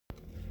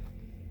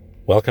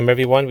Welcome,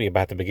 everyone. We're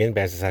about to begin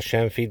Be'ezus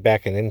Hashem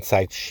Feedback and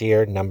Insight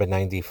Shir number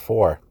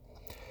 94.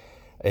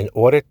 In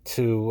order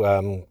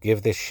to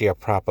give this shir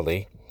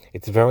properly,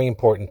 it's very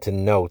important to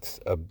note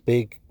a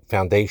big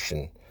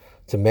foundation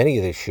to many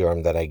of the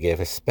shirim that I give,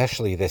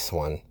 especially this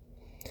one,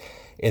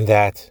 in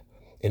that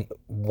in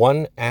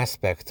one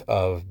aspect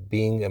of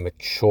being a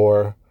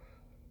mature,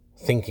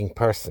 thinking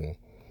person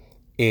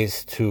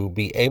is to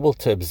be able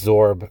to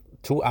absorb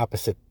two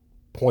opposite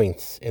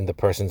points in the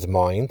person's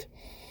mind,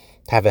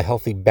 to have a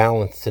healthy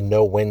balance, to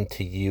know when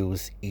to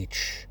use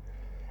each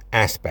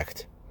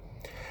aspect.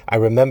 I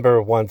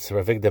remember once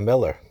Ravigda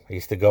Miller, I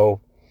used to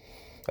go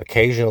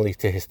occasionally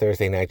to his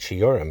Thursday night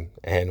shiurim,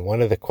 and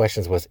one of the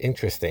questions was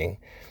interesting.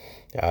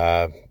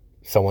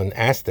 Someone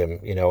asked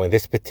him, in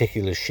this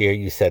particular shir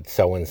you said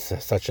so and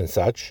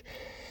such,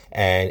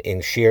 and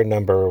in shir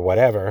number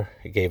whatever,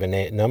 he gave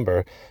a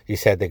number, you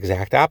said the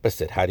exact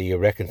opposite. How do you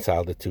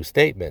reconcile the two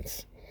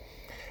statements?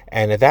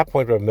 And at that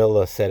point, Rav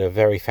Miller said a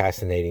very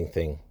fascinating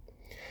thing.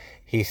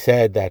 He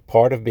said that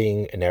part of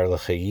being an Er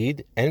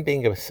L'Chayid and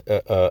being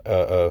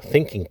a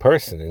thinking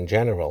person in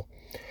general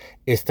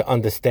is to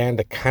understand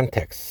the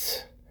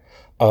contexts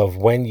of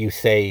when you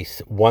say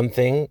one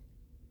thing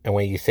and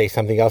when you say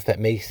something else that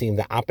may seem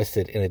the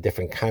opposite in a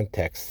different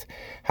context,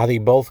 how they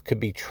both could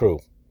be true.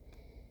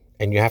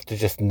 And you have to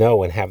just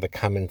know and have the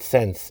common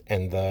sense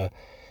and the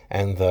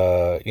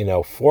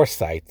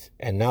foresight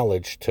and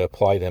knowledge to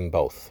apply them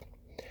both.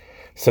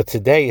 So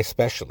today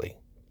especially,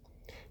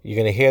 you're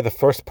going to hear the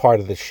first part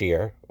of the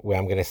shir where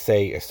I'm going to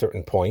say a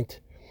certain point,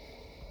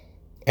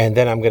 and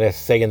then I'm going to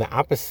say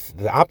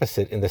the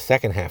opposite in the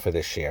second half of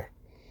the shir.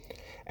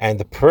 And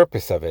the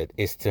purpose of it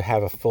is to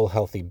have a full,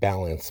 healthy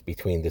balance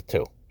between the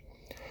two.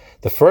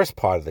 The first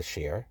part of the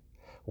shir,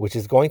 which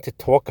is going to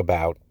talk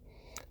about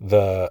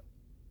the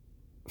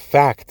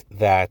fact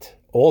that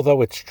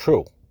although it's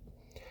true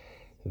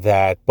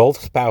that both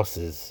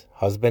spouses,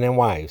 husband and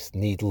wives,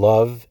 need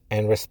love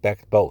and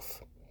respect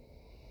both,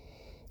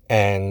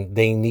 and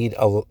they need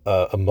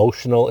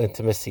emotional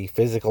intimacy,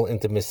 physical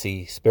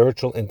intimacy,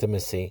 spiritual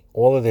intimacy.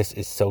 All of this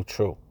is so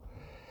true.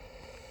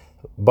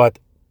 But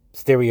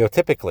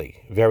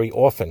stereotypically, very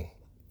often,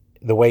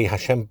 the way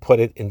Hashem put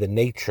it in the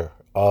nature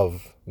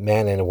of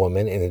man and a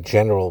woman in a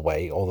general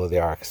way, although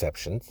there are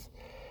exceptions,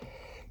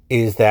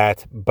 is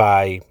that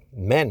by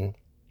men,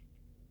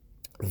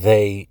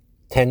 they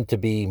tend to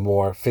be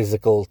more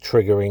physical,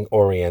 triggering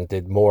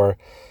oriented, more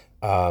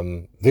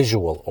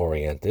visual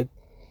oriented.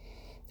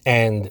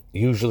 And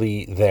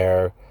usually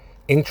their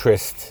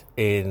interest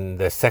in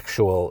the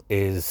sexual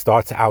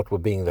starts out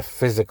with being the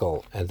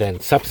physical, and then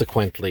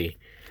subsequently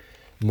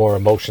more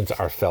emotions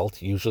are felt.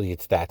 Usually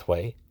it's that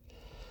way.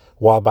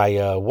 While by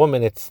a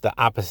woman, it's the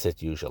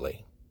opposite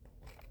usually.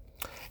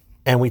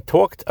 And we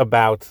talked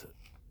about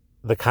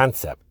the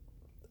concept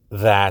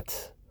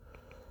that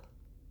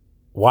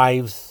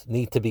wives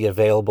need to be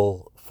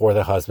available for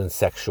their husbands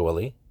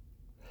sexually,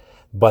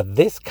 but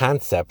this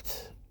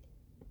concept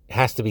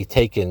has to be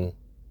taken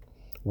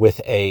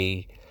with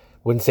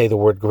wouldn't say the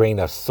word grain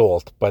of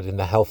salt, but in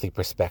a healthy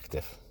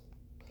perspective.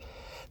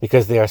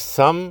 Because there are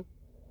some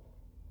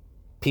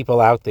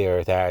people out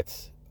there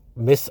that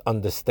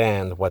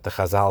misunderstand what the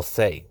Chazal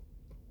say,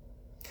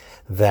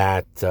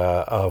 that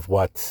of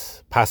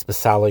what Pas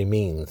Besalo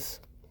means,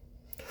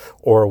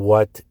 or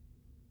what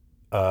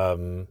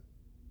the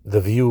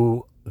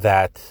view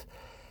that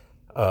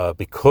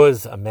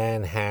because a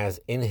man has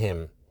in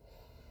him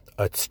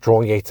a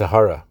strong Yetzer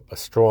Hara, a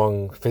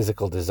strong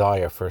physical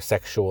desire for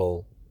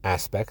sexual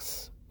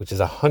aspects, which is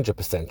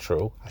 100%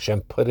 true.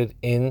 Hashem put it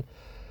in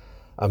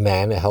a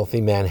man. A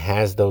healthy man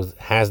has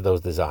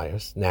those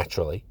desires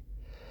naturally,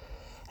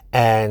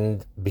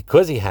 and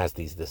because he has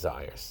these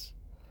desires,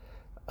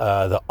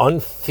 the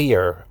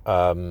unfair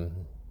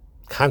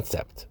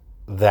concept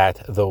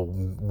that the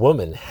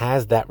woman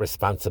has that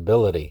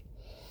responsibility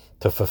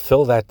to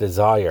fulfill that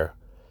desire.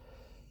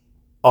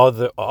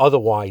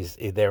 Otherwise,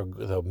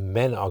 the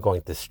men are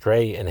going to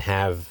stray and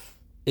have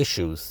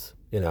issues,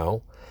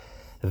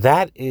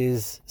 That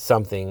is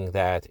something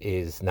that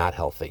is not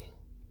healthy.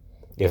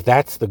 If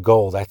that's the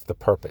goal, that's the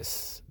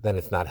purpose, then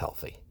it's not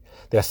healthy.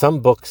 There are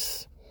some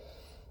books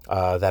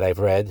that I've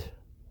read,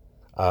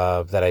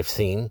 that I've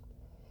seen.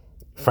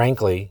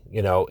 Frankly,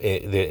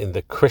 in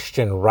the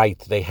Christian right,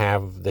 they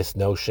have this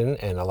notion,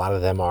 and a lot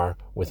of them are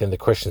within the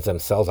Christians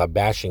themselves are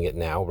bashing it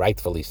now,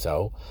 rightfully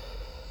so.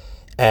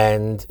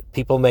 And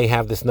people may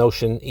have this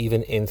notion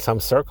even in some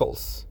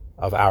circles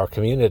of our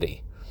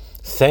community,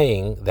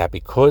 saying that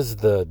because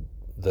the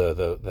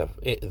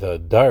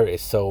dar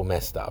is so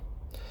messed up,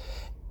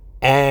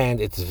 and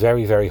it's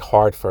very, very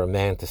hard for a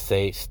man to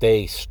stay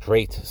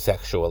straight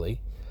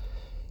sexually,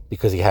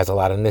 because he has a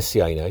lot of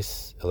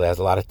nisyonos, he has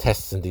a lot of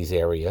tests in these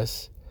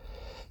areas.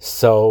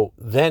 So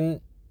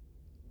then,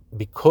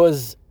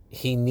 because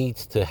he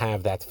needs to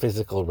have that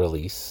physical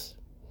release,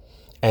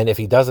 and if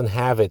he doesn't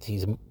have it,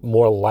 he's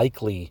more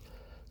likely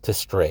to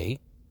stray.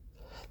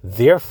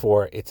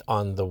 Therefore, it's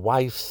on the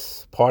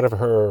wife's, part of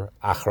her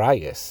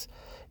achrayus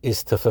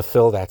is to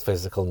fulfill that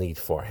physical need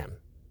for him.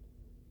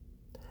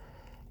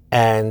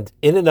 And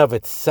in and of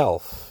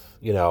itself,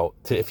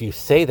 if you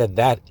say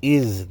that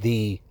is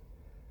the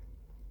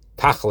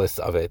Tachlis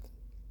of it,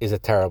 is a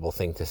terrible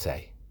thing to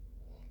say.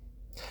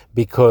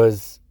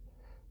 Because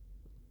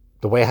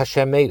the way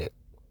Hashem made it,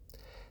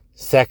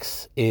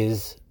 sex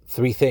is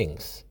three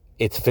things.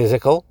 It's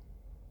physical,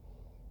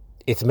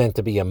 it's meant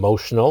to be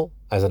emotional,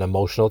 as an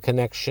emotional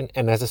connection,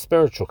 and as a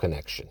spiritual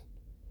connection.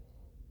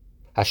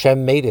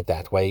 Hashem made it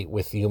that way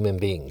with human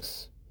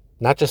beings.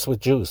 Not just with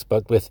Jews,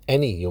 but with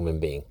any human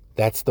being.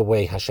 That's the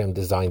way Hashem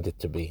designed it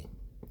to be.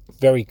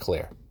 Very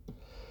clear.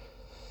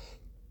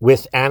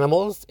 With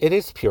animals, it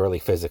is purely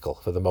physical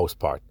for the most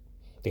part.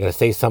 They're going to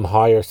say some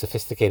higher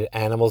sophisticated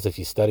animals, if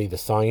you study the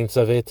science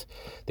of it,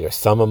 there's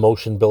some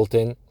emotion built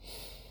in.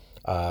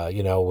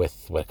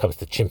 With when it comes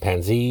to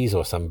chimpanzees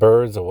or some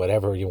birds or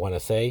whatever you want to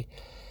say.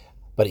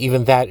 But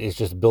even that is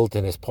just built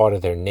in as part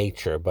of their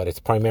nature, but it's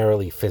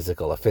primarily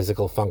physical, a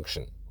physical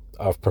function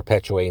of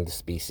perpetuating the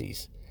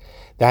species.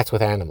 That's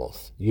with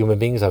animals. Human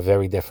beings are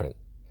very different.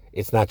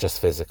 It's not just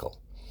physical.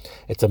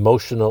 It's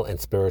emotional and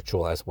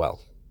spiritual as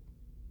well.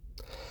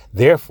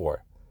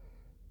 Therefore,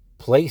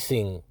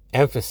 placing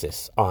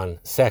emphasis on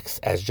sex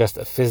as just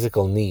a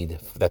physical need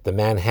that the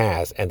man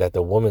has and that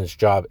the woman's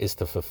job is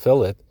to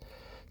fulfill it,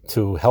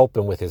 to help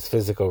him with his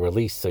physical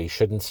release so he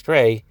shouldn't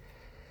stray,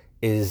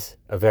 is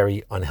a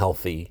very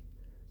unhealthy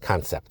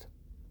concept.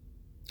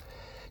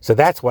 So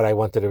that's what I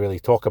wanted to really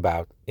talk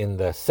about in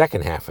the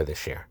second half of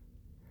this year.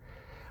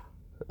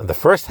 In the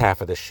first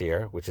half of this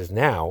year, which is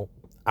now,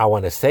 I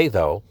want to say,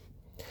 though,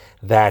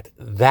 that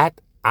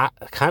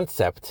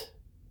concept,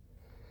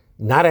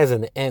 not as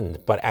an end,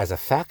 but as a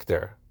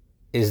factor,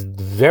 is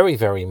very,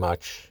 very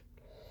much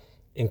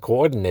in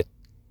coordination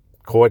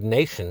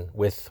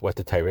with what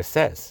the Torah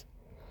says.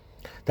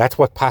 That's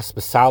what Pas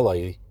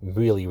Besalo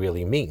really,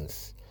 really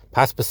means.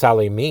 Pas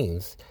Besalo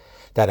means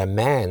that a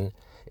man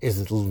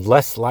is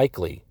less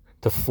likely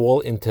to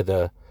fall into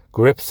the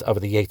grips of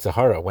the Yetzer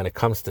Hara when it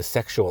comes to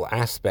sexual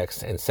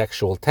aspects and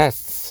sexual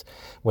tests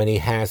when he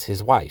has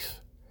his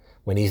wife,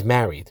 when he's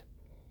married,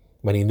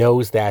 when he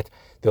knows that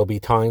there'll be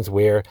times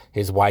where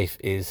his wife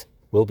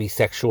will be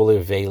sexually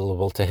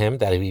available to him,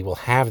 that he will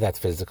have that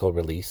physical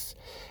release,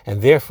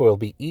 and therefore it'll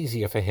be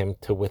easier for him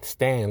to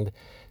withstand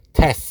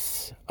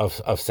tests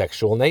of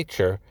sexual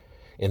nature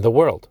in the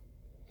world.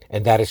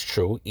 And that is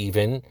true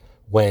even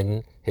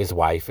when his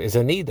wife is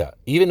a nida.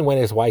 Even when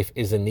his wife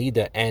is a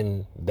nida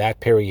and that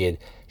period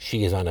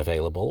she is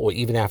unavailable, or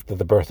even after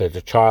the birth of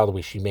the child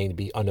where she may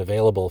be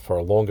unavailable for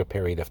a longer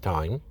period of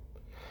time,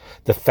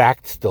 the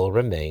fact still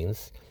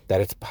remains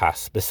that it's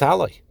Pas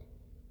Besalo,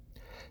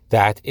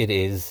 that it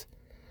is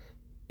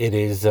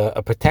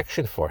a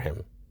protection for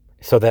him.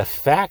 So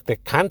the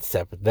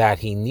concept that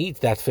he needs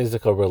that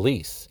physical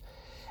release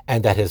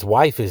and that his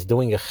wife is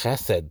doing a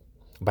chesed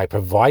by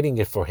providing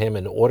it for him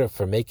in order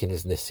for making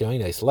his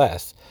nisyonos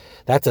less,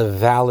 that's a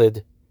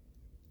valid,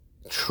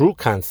 true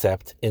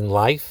concept in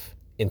life,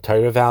 in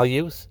Torah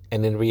values,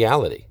 and in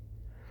reality.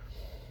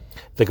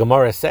 The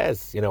Gemara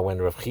says,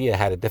 when Rav Chia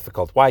had a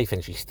difficult wife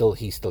and he still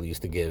used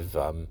to give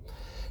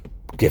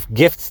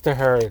gifts to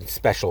her in a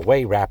special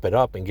way, wrap it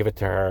up and give it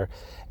to her.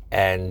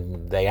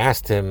 And they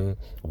asked him,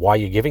 why are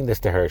you giving this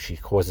to her? She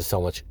causes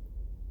so much,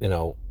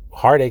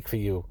 heartache for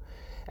you.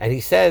 And he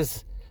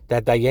says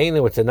that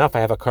Dayenu, it's enough.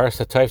 I have a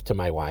karsa toif to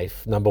my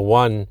wife. Number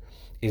one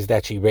is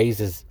that she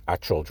raises our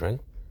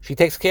children. She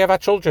takes care of our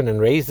children and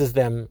raises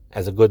them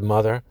as a good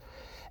mother.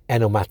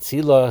 And and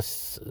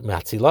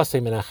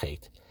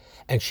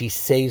she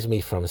saves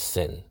me from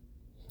sin.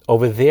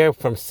 Over there,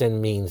 from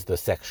sin means the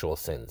sexual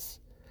sins.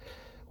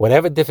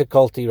 Whatever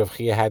difficulty Rav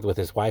Chia had with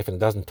his wife, and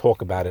doesn't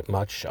talk about it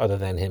much other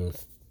than him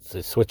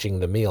switching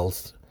the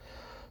meals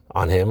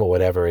on him or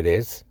whatever it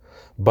is,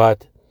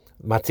 but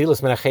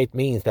Matzilas Menachet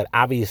means that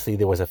obviously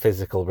there was a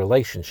physical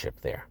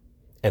relationship there.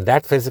 And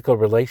that physical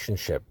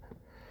relationship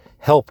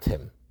helped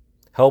him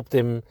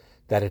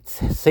that it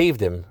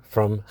saved him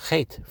from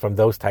chet, from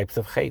those types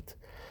of chet.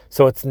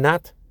 So it's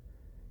not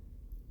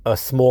a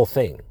small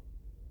thing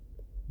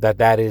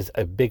that is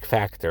a big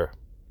factor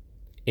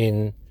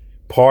in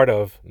part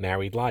of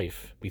married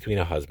life between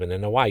a husband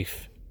and a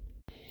wife.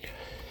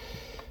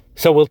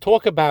 So we'll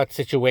talk about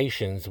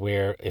situations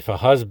where if a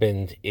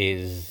husband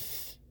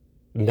is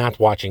not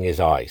watching his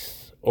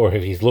eyes, or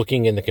if he's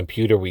looking in the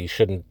computer where he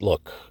shouldn't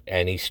look,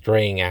 and he's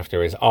straying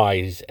after his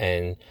eyes,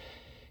 and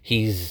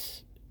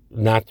he's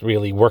not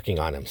really working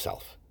on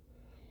himself,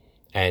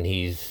 and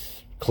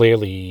he's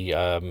clearly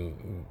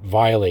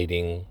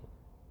violating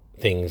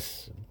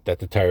things that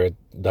the Torah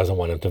doesn't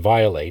want him to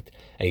violate,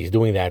 and he's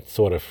doing that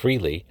sort of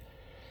freely,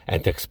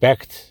 and to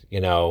expect,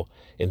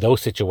 in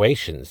those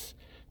situations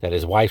that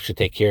his wife should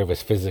take care of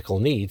his physical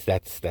needs,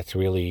 that's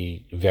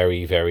really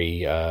very,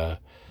 very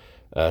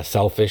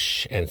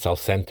selfish and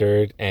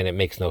self-centered, and it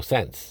makes no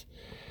sense,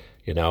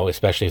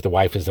 especially if the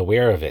wife is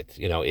aware of it.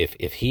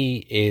 If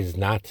he is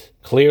not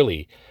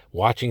clearly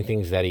watching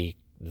things that he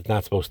is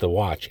not supposed to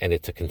watch, and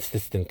it's a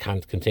consistent,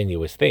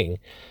 continuous thing,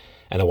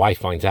 and the wife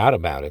finds out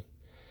about it,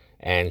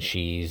 and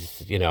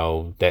she's, she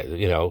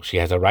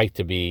has a right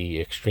to be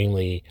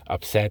extremely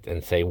upset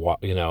and say what,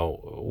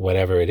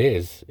 whatever it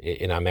is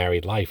in our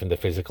married life in the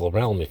physical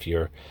realm, if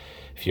you're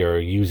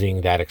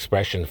using that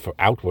expression for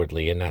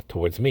outwardly and not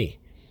towards me.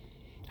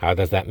 How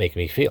does that make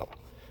me feel?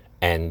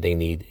 And he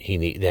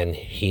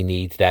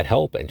needs that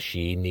help, and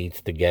she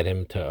needs to get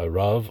him to a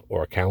Rav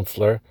or a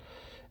counselor,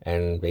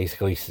 and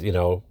basically,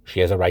 she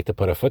has a right to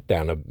put her foot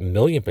down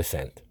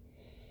 1,000,000%.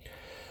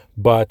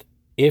 But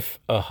if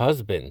a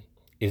husband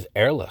is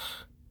ehrlich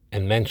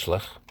and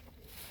menschlich,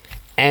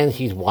 and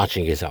he's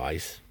watching his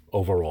eyes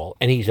overall,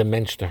 and he's a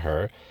mensch to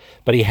her,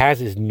 but he has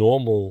his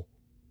normal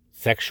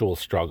sexual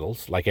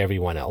struggles like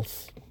everyone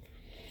else,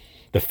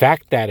 the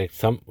fact that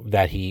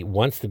that he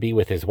wants to be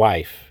with his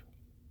wife,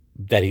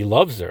 that he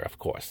loves her, of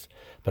course,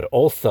 but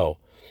also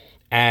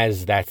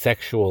as that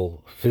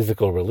sexual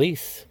physical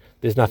release,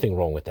 there's nothing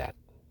wrong with that.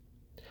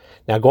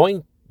 Now,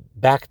 going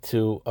back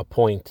to a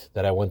point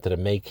that I wanted to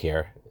make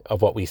here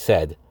of what we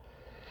said,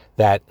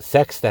 that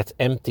sex that's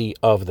empty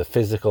of the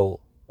physical,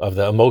 of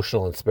the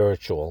emotional and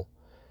spiritual,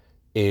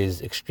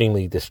 is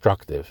extremely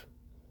destructive.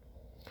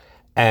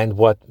 And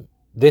what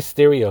this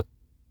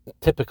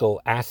stereotypical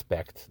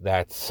aspect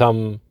that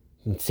some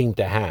seem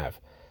to have,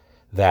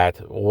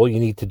 that all you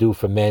need to do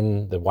for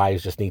men, the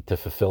wives just need to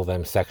fulfill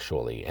them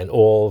sexually, and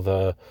all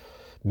the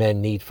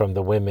men need from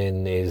the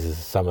women is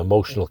some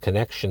emotional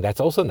connection, that's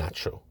also not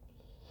true.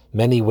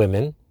 Many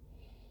women,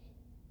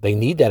 they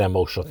need that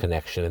emotional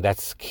connection, and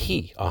that's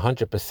key,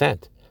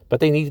 100%.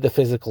 But they need the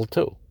physical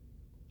too.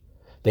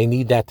 They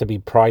need that to be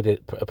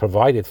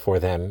provided for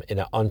them in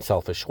an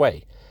unselfish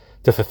way,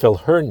 to fulfill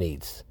her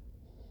needs,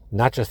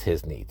 not just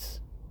his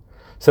needs.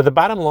 So the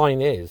bottom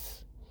line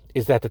is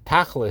that the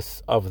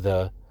tachlis of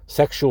the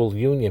sexual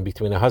union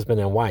between a husband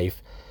and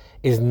wife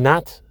is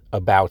not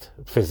about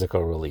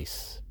physical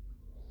release.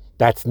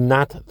 That's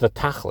not the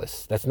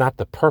tachlis. That's not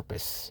the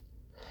purpose.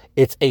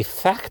 It's a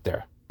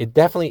factor. It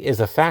definitely is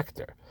a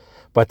factor.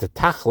 But the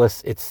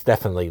tachlis, it's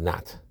definitely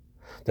not.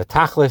 The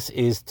tachlis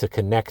is to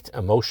connect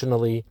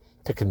emotionally,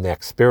 to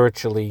connect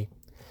spiritually.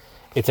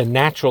 It's a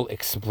natural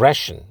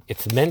expression.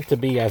 It's meant to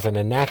be as a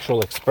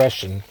natural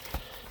expression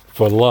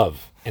for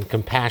love and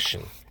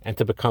compassion and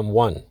to become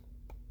one.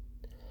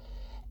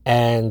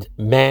 And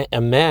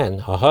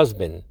a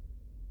husband,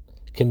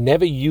 can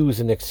never use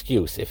an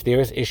excuse, if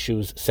there's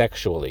issues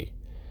sexually,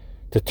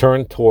 to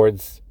turn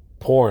towards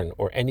porn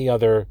or any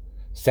other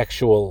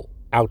sexual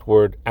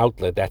outward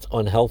outlet that's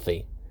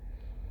unhealthy.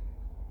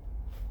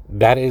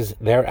 That is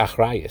their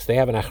achrayus. They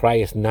have an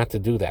achrayus not to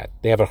do that.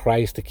 They have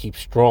achrayus to keep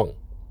strong.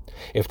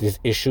 If there's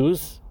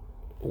issues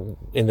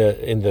in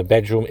the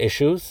bedroom,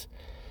 issues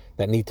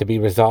that need to be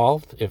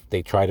resolved, if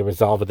they try to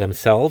resolve it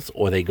themselves,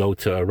 or they go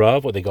to a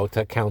Rav, or they go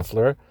to a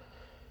counselor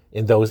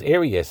in those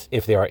areas,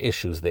 if there are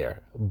issues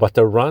there. But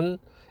to run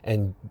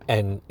and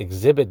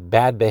exhibit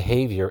bad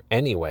behavior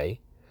anyway,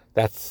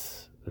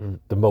 that's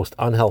the most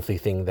unhealthy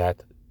thing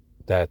that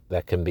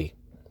can be.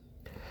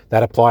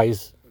 That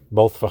applies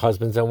both for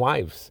husbands and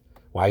wives.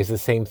 Wives, the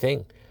same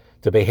thing.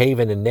 To behave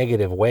in a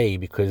negative way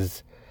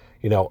because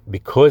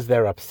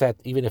they're upset,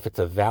 even if it's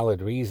a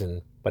valid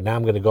reason, but now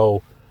I'm going to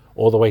go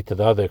all the way to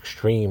the other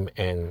extreme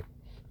and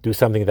do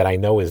something that I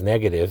know is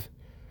negative,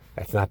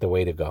 that's not the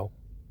way to go.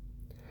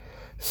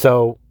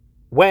 So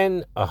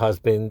when a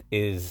husband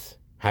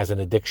has an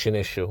addiction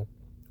issue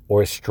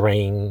or is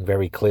straying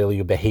very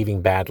clearly or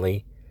behaving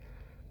badly,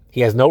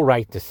 he has no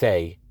right to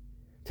say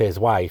to his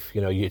wife,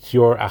 it's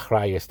your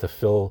achrayus to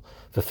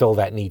fulfill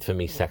that need for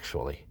me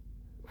sexually.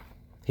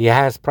 He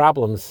has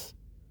problems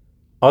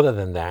other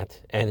than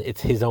that, and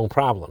it's his own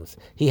problems.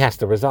 He has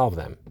to resolve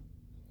them.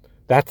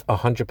 That's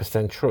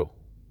 100% true.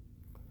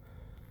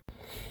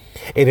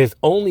 It is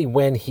only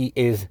when he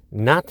is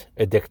not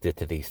addicted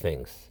to these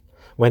things,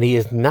 when he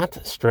is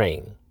not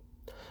straying,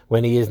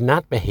 when he is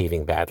not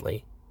behaving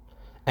badly,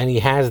 and he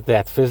has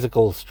that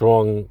physical,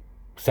 strong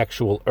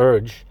sexual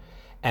urge,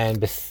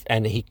 and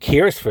he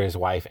cares for his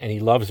wife, and he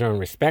loves her and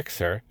respects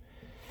her,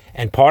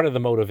 and part of the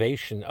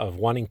motivation of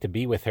wanting to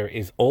be with her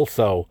is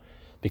also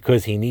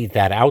because he needs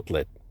that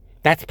outlet,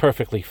 that's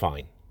perfectly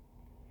fine.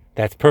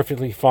 That's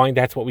perfectly fine.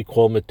 That's what we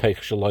call metoich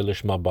shelo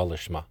lishma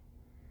balishma.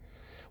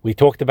 We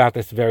talked about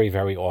this very,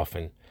 very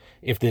often.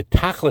 If the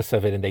tachlis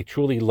of it and they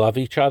truly love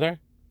each other,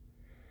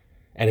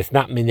 and it's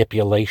not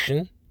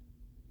manipulation,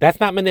 that's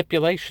not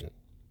manipulation.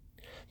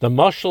 The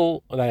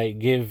mashal that I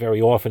give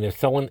very often, if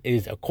someone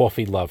is a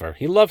coffee lover,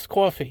 he loves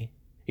coffee.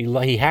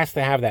 He has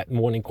to have that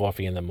morning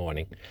coffee in the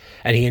morning,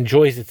 and he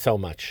enjoys it so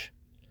much.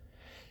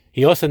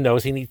 He also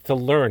knows he needs to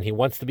learn. He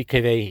wants to be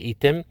kavei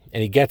itim,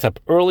 and he gets up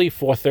early,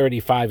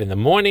 4:35 in the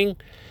morning,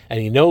 and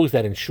he knows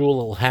that in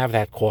shul he'll have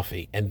that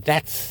coffee, and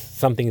that's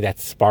something that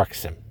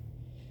sparks him.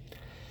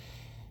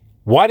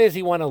 What does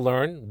he want to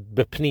learn?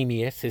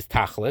 B'pnimius, his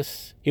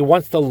tachlis. He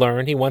wants to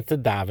learn, he wants to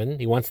daven,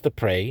 he wants to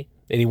pray,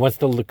 and he wants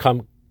to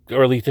come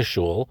early to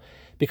shul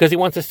because he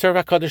wants to serve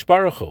HaKadosh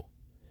Baruch Hu.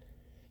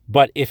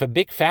 But if a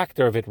big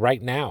factor of it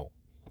right now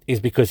is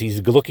because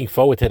he's looking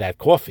forward to that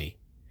coffee,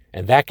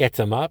 and that gets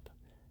him up,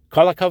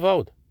 kol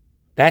hakavod.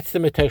 That's the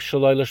Mitech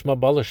Shaloi Lishma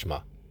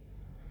Balishma.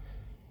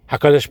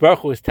 HaKadosh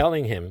Baruch Hu is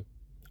telling him,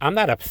 I'm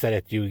not upset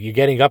at you. You're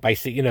getting up. I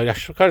see,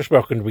 HaKadosh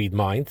Baruch Hu can read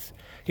minds.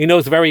 He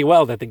knows very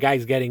well that the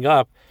guy's getting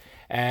up.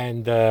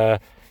 And, on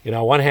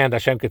one hand,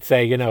 Hashem could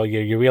say, you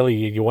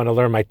want to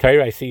learn my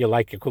Torah. I see you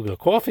like your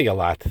coffee a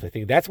lot. I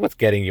think that's what's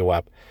getting you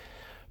up.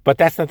 But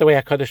that's not the way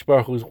HaKadosh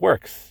Baruch Hu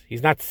works.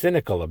 He's not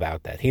cynical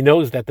about that. He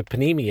knows that the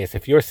panemius,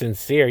 if you're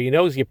sincere, he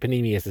knows your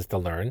panemius is to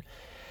learn.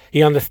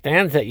 He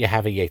understands that you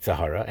have a Yetzer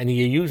Hara, and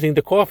you're using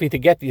the coffee to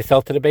get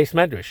yourself to the base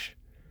medrash.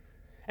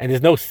 And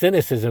there's no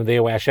cynicism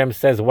there where Hashem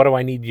says, what do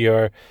I need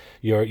your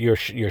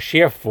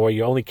share for?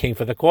 You only came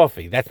for the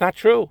coffee. That's not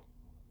true.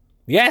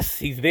 Yes,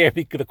 he's there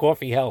because the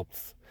coffee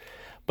helps.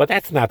 But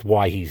that's not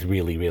why he's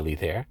really, really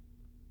there.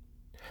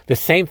 The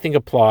same thing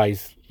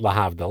applies,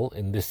 lahavdal,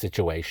 in this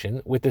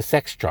situation, with the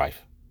sex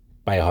drive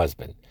by a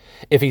husband.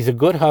 If he's a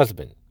good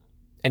husband,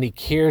 and he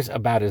cares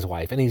about his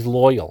wife, and he's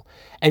loyal,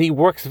 and he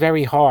works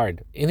very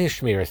hard in his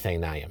Shmira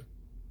Seinayim,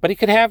 but he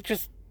could have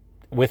just,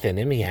 within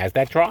him, he has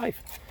that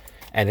drive.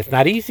 And it's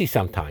not easy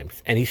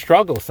sometimes, and he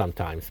struggles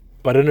sometimes,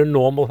 but in a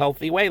normal,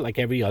 healthy way, like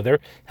every other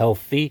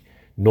healthy,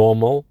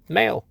 normal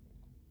male.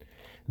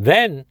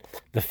 Then,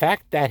 the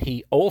fact that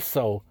he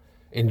also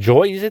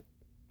enjoys it,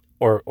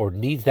 or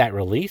needs that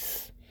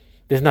release,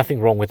 there's nothing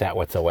wrong with that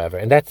whatsoever.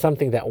 And that's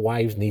something that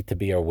wives need to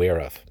be aware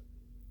of.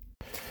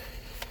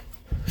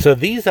 So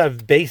these are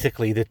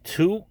basically the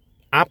two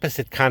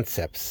opposite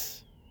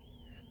concepts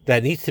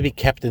that needs to be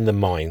kept in the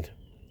mind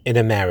in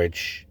a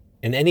marriage,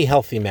 in any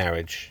healthy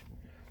marriage,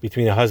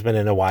 between a husband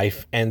and a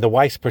wife, and the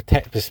wife's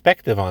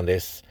perspective on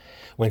this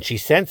when she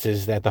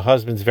senses that the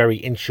husband's very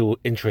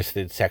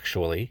interested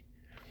sexually,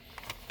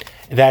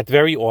 that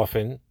very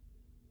often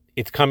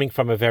it's coming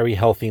from a very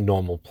healthy,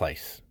 normal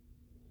place.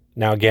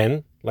 Now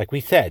again, like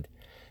we said,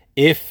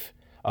 if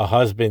a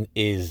husband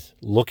does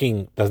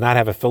not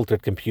have a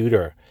filtered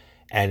computer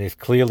and is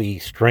clearly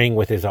straying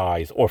with his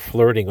eyes or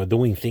flirting or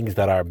doing things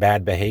that are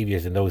bad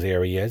behaviors in those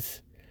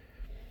areas,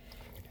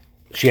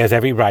 she has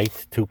every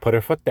right to put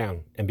her foot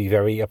down and be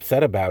very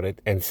upset about it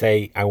and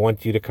say, I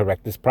want you to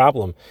correct this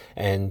problem.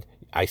 And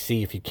I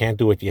see if you can't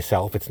do it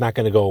yourself, it's not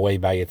going to go away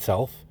by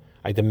itself.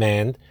 I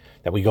demand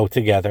that we go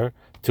together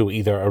to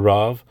either a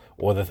Rav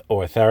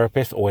or a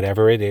therapist or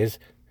whatever it is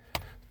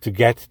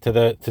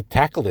to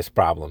tackle this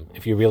problem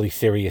if you're really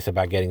serious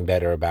about getting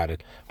better about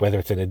it, whether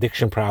it's an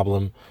addiction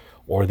problem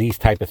or these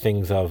type of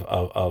things of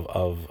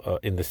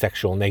in the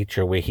sexual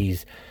nature where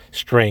he's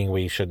straying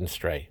where he shouldn't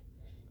stray.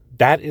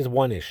 That is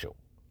one issue.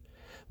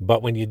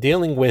 But when you're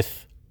dealing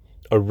with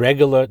a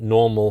regular,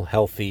 normal,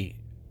 healthy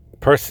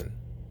person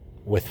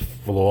with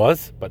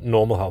flaws, but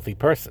normal, healthy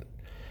person,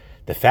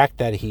 the fact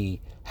that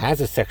he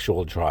has a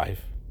sexual drive,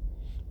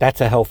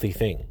 that's a healthy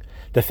thing.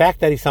 The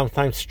fact that he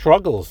sometimes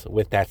struggles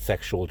with that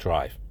sexual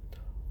drive,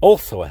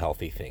 also a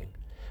healthy thing.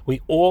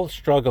 We all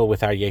struggle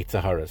with our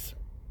Yetzer Haras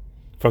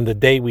from the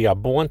day we are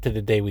born to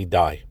the day we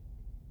die.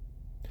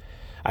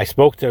 I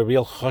spoke to a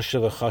real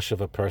chush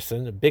of a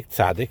person, a big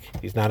tzaddik.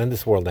 He's not in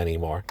this world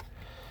anymore.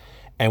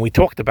 And we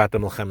talked about the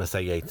Milchemes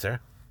HaYetzer.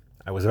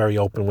 I was very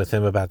open with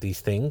him about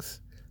these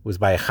things. It was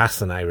by a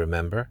chassan, I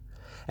remember.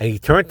 And he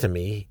turned to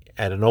me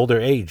at an older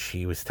age.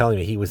 He was telling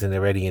me he was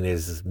already in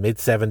his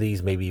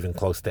mid-70s, maybe even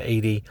close to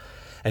 80.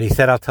 And he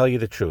said, I'll tell you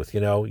the truth.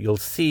 You'll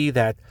see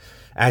that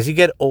as you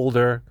get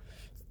older,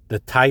 the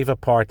taiva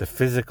part, the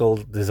physical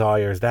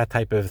desires, that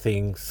type of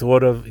thing,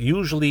 sort of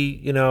usually,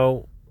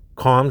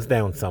 calms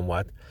down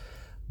somewhat.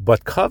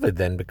 But kavod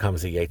then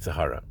becomes a Yetzer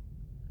Hara.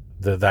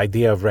 The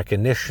idea of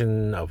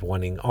recognition, of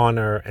wanting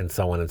honor, and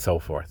so on and so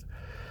forth.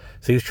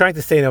 So he was trying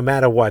to say no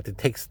matter what, the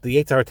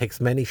Yetzer Hara takes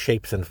many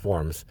shapes and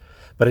forms.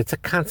 But it's a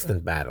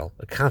constant battle,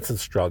 a constant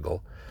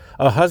struggle.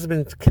 A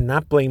husband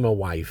cannot blame a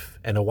wife,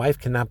 and a wife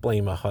cannot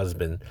blame a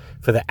husband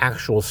for the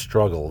actual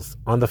struggles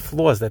on the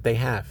flaws that they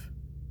have.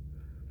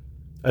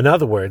 In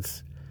other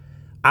words,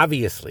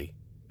 obviously,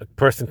 a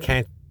person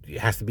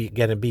has to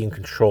be in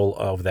control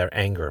of their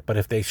anger. But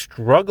if they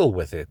struggle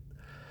with it,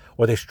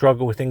 or they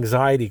struggle with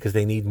anxiety because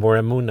they need more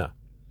emunah,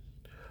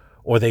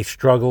 or they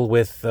struggle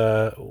with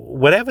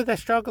whatever they're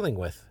struggling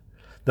with,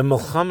 the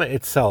milchama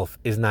itself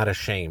is not a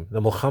shame.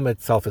 The milchama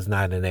itself is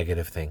not a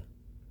negative thing.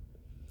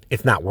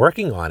 It's not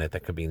working on it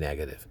that could be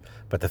negative.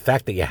 But the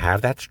fact that you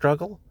have that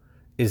struggle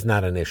is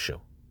not an issue.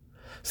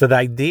 So the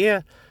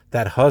idea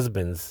that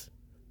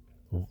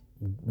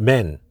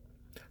men,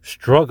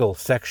 struggle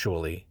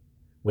sexually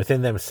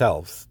within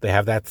themselves, they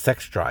have that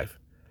sex drive,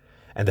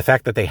 and the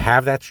fact that they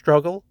have that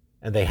struggle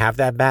and they have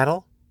that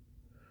battle,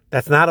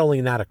 that's not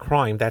only not a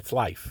crime, that's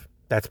life.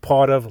 That's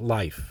part of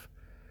life.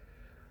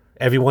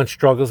 Everyone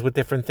struggles with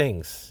different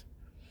things.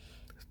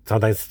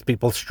 Sometimes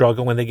people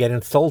struggle when they get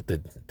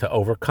insulted to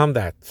overcome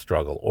that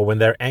struggle, or when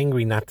they're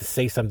angry not to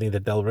say something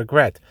that they'll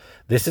regret.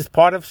 This is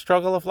part of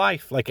struggle of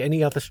life, like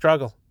any other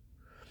struggle.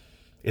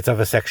 It's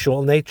of a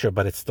sexual nature,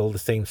 but it's still the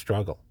same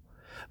struggle.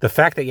 The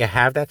fact that you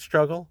have that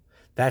struggle,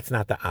 that's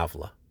not the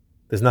avla.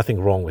 There's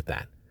nothing wrong with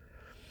that.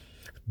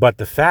 But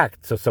the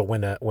fact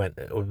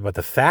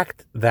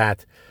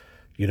that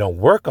you don't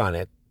work on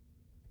it,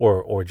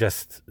 or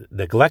just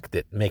neglect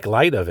it, make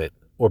light of it,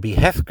 or be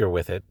hefker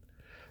with it,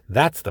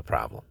 that's the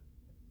problem.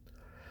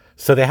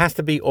 So there has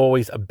to be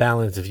always a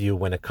balanced view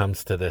when it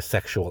comes to the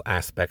sexual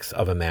aspects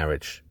of a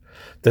marriage.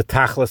 The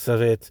tachlis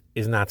of it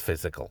is not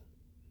physical.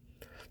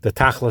 The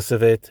tachlis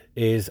of it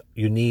is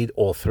you need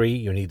all three.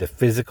 You need the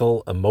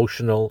physical,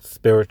 emotional,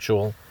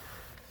 spiritual,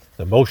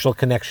 the emotional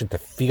connection to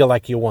feel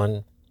like you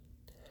won,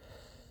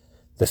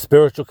 the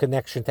spiritual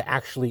connection to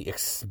actually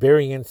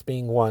experience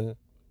being one.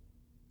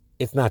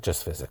 It's not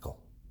just physical.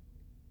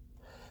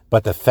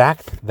 But the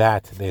fact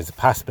that there's a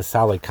Pas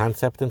Besalo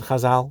concept in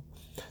Chazal,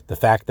 the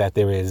fact that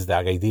there is the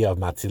idea of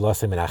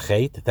matzilosim and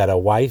achet, that a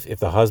wife, if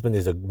the husband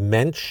is a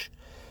mensch,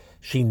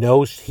 she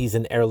knows he's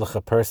an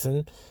erlicha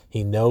person.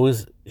 She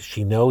knows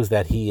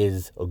that he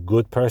is a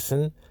good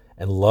person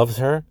and loves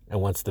her and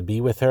wants to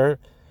be with her.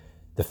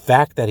 The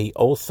fact that he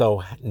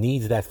also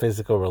needs that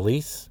physical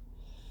release,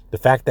 the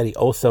fact that he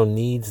also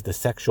needs the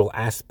sexual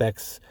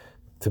aspects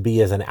to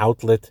be as an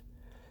outlet,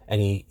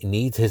 and he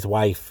needs his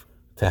wife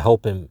to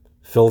help him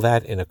fill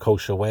that in a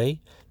kosher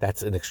way,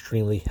 that's an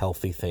extremely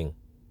healthy thing.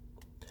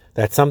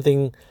 That's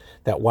something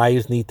that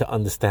wives need to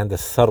understand, the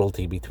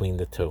subtlety between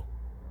the two.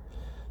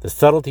 The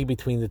subtlety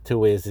between the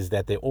two is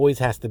that there always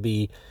has to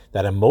be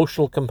that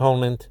emotional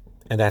component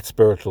and that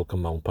spiritual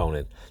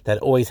component. That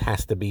always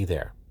has to be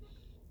there.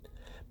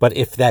 But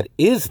if that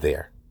is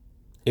there,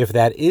 if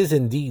that is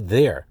indeed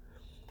there,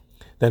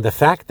 then the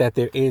fact that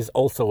there is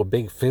also a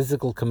big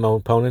physical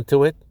component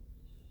to it,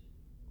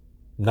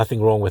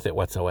 nothing wrong with it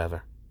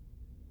whatsoever.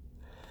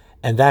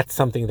 And that's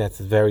something that's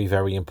very,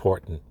 very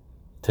important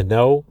to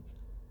know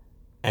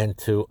and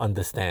to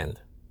understand.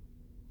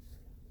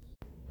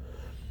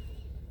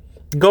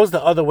 It goes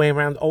the other way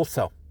around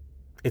also.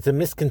 It's a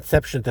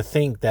misconception to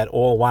think that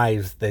all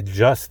wives, that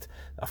just,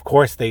 of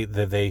course, they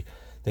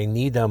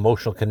need the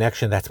emotional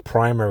connection that's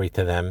primary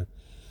to them,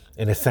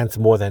 in a sense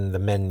more than the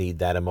men need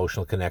that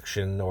emotional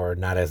connection, or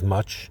not as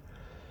much.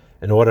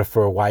 In order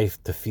for a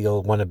wife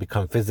to want to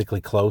become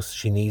physically close,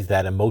 she needs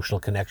that emotional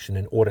connection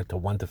in order to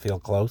want to feel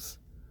close.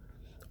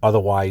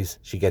 Otherwise,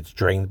 she gets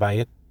drained by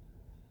it.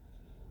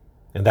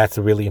 And that's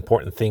a really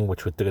important thing,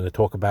 which we're going to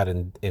talk about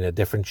in a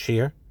different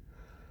shir,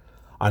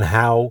 on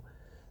how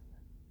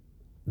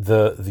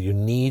you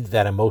need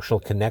that emotional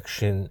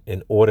connection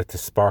in order to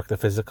spark the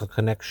physical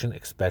connection,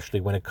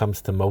 especially when it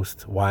comes to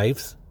most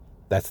wives.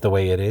 That's the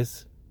way it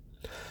is.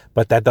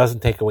 But that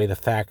doesn't take away the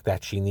fact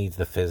that she needs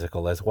the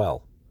physical as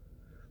well.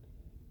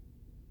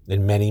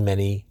 In many,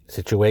 many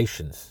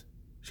situations.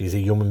 She's a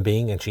human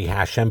being, and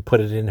Hashem put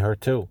it in her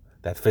too,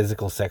 that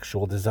physical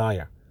sexual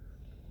desire.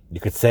 You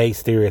could say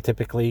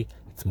stereotypically,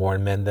 it's more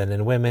in men than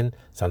in women.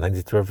 Sometimes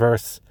it's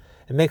reverse.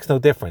 It makes no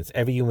difference.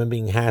 Every human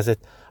being has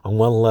it on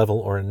one level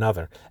or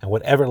another. And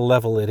whatever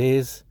level it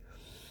is,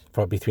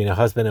 between a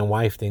husband and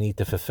wife, they need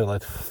to fulfill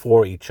it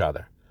for each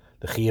other.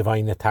 The chiyuv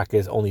ayin netaka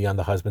is only on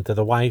the husband to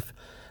the wife,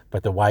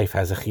 but the wife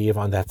has a chiyuv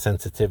on that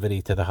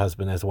sensitivity to the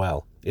husband as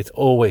well. It's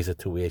always a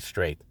two-way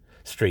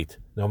street,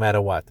 no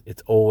matter what.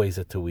 It's always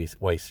a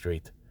two-way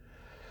street.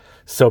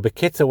 So,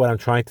 Bekitza, what I'm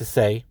trying to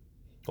say,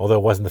 although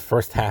it wasn't the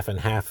first second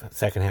half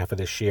of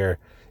this year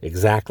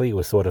exactly, it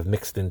was sort of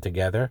mixed in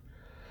together.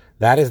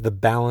 That is the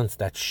balance,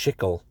 that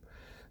shikl,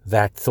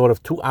 that sort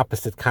of two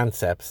opposite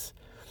concepts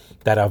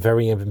that are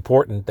very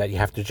important, that you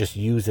have to just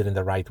use it in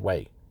the right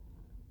way.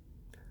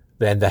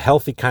 Then the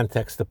healthy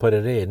context to put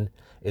it in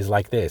is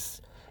like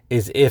this,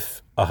 is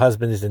if a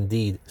husband is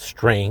indeed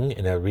straying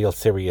in a real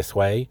serious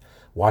way,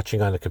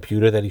 watching on a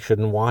computer that he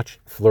shouldn't watch,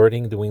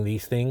 flirting, doing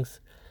these things,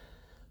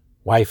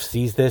 wife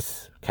sees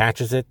this,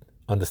 catches it,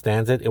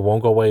 understands it, it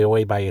won't go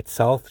away by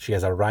itself. She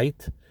has a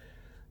right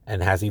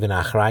and has even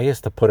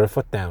achrayas to put her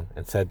foot down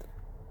and said,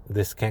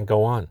 this can't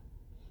go on.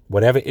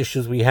 Whatever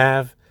issues we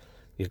have,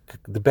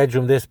 the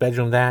bedroom this,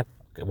 bedroom that,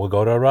 we'll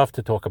go to a Rav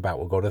to talk about,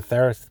 we'll go to a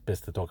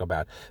therapist to talk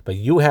about. But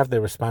you have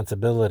the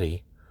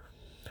responsibility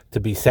to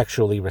be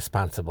sexually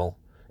responsible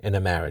in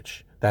a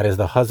marriage. That is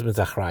the husband's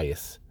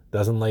achrayas.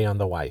 Doesn't lay on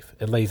the wife,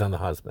 it lays on the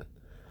husband.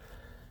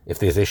 If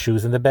there's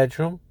issues in the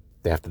bedroom,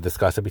 they have to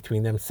discuss it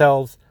between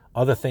themselves,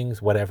 other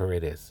things, whatever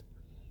it is.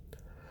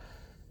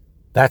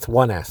 That's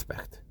one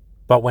aspect.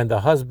 But when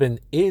the husband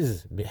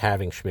is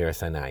having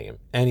shmiras anayim,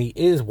 and he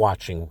is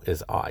watching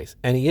his eyes,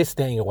 and he is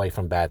staying away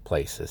from bad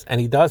places, and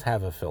he does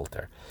have a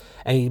filter,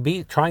 and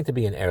he trying to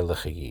be an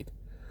erlich yid,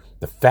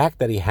 the fact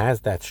that he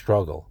has that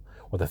struggle,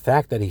 or the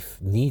fact that he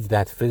needs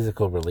that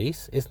physical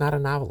release, is not a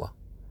novella.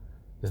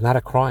 It's not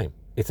a crime.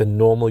 It's a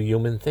normal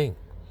human thing.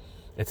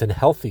 It's a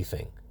healthy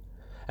thing.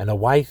 And a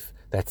wife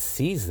that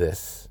sees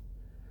this,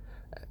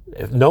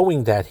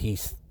 knowing that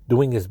he's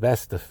doing his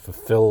best to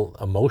fulfill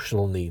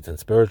emotional needs and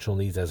spiritual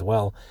needs as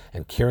well,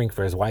 and caring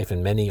for his wife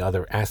in many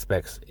other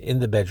aspects, in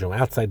the bedroom,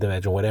 outside the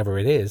bedroom, whatever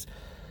it is,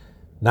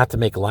 not to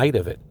make light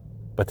of it,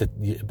 but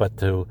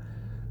to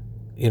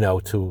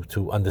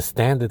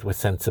understand it with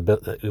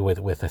sensibility,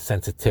 with a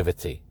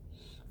sensitivity.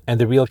 And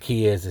the real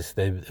key is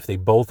that if they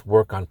both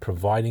work on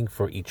providing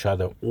for each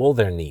other all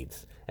their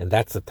needs, and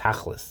that's the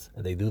Tachlis,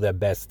 and they do their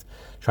best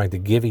trying to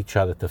give each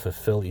other to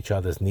fulfill each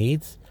other's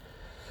needs,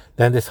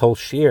 then this whole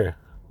shir,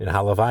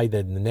 halavai,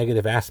 the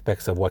negative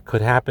aspects of what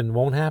could happen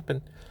won't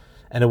happen,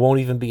 and it won't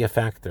even be a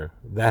factor.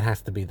 That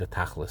has to be the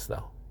tachlis,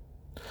 though.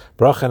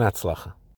 Bracha and atzlacha.